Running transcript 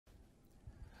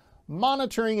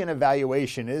monitoring and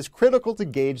evaluation is critical to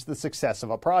gauge the success of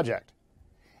a project.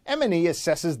 M&E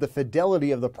assesses the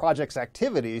fidelity of the project's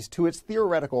activities to its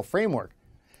theoretical framework,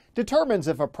 determines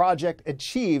if a project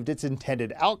achieved its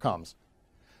intended outcomes,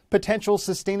 potential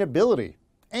sustainability,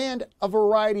 and a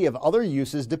variety of other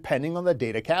uses depending on the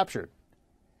data captured.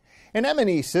 An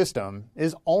M&E system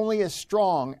is only as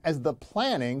strong as the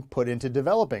planning put into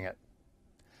developing it.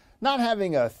 Not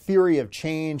having a theory of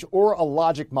change or a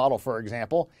logic model, for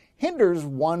example, hinders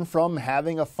one from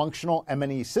having a functional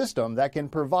M&E system that can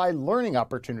provide learning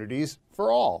opportunities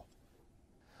for all.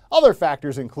 Other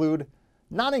factors include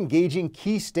not engaging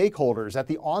key stakeholders at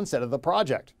the onset of the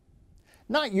project,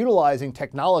 not utilizing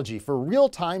technology for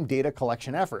real-time data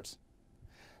collection efforts,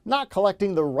 not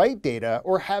collecting the right data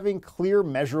or having clear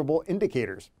measurable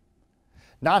indicators,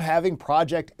 not having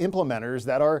project implementers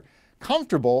that are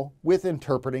comfortable with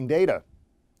interpreting data.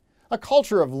 A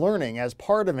culture of learning as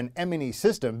part of an M&E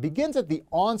system begins at the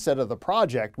onset of the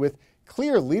project with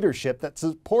clear leadership that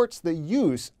supports the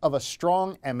use of a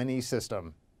strong M&E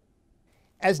system.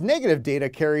 As negative data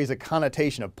carries a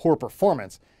connotation of poor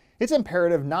performance, it's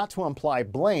imperative not to imply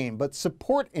blame but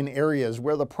support in areas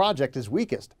where the project is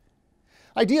weakest.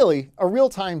 Ideally, a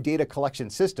real-time data collection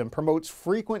system promotes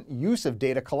frequent use of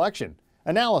data collection,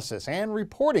 analysis, and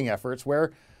reporting efforts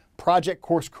where project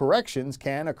course corrections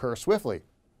can occur swiftly.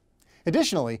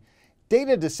 Additionally,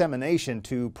 data dissemination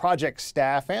to project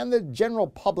staff and the general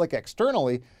public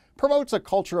externally promotes a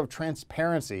culture of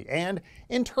transparency and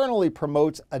internally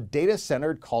promotes a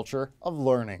data-centered culture of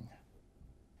learning.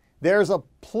 There's a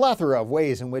plethora of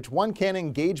ways in which one can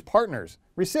engage partners,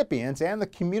 recipients, and the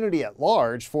community at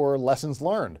large for lessons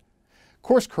learned,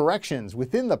 course corrections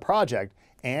within the project,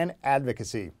 and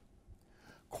advocacy.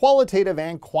 Qualitative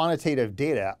and quantitative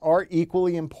data are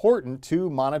equally important to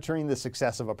monitoring the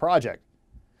success of a project.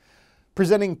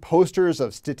 Presenting posters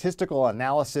of statistical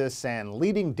analysis and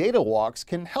leading data walks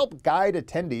can help guide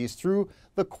attendees through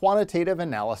the quantitative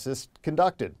analysis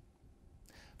conducted.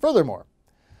 Furthermore,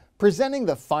 presenting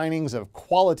the findings of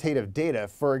qualitative data,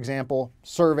 for example,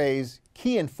 surveys,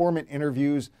 key informant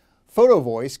interviews, photo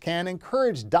voice, can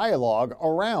encourage dialogue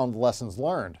around lessons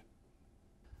learned.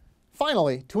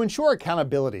 Finally, to ensure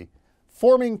accountability,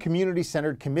 forming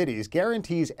community-centered committees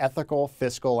guarantees ethical,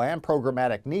 fiscal, and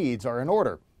programmatic needs are in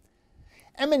order.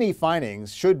 M&E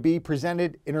findings should be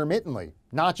presented intermittently,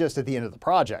 not just at the end of the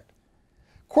project.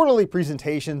 Quarterly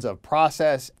presentations of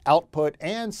process, output,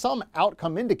 and some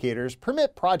outcome indicators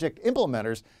permit project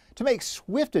implementers to make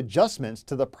swift adjustments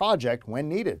to the project when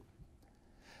needed.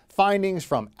 Findings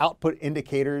from output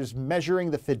indicators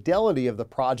measuring the fidelity of the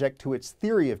project to its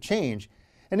theory of change,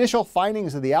 initial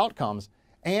findings of the outcomes,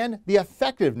 and the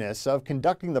effectiveness of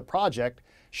conducting the project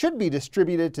should be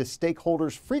distributed to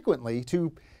stakeholders frequently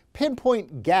to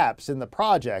pinpoint gaps in the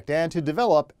project and to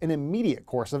develop an immediate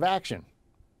course of action.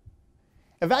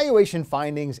 Evaluation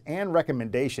findings and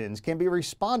recommendations can be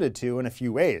responded to in a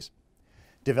few ways.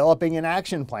 Developing an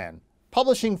action plan,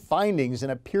 publishing findings in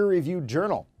a peer-reviewed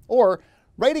journal, or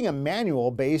writing a manual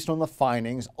based on the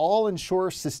findings all ensure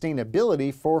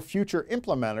sustainability for future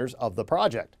implementers of the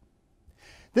project.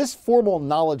 This formal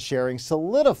knowledge sharing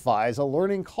solidifies a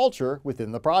learning culture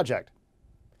within the project.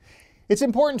 It's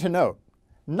important to note,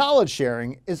 knowledge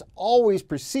sharing is always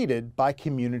preceded by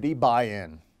community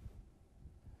buy-in.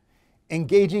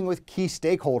 Engaging with key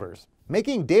stakeholders,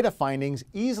 making data findings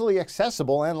easily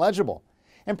accessible and legible,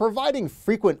 and providing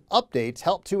frequent updates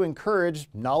help to encourage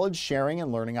knowledge sharing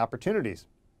and learning opportunities.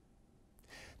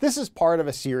 This is part of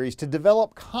a series to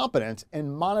develop competence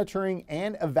in monitoring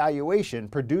and evaluation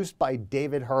produced by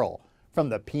David Hearle from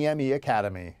the PME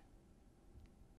Academy.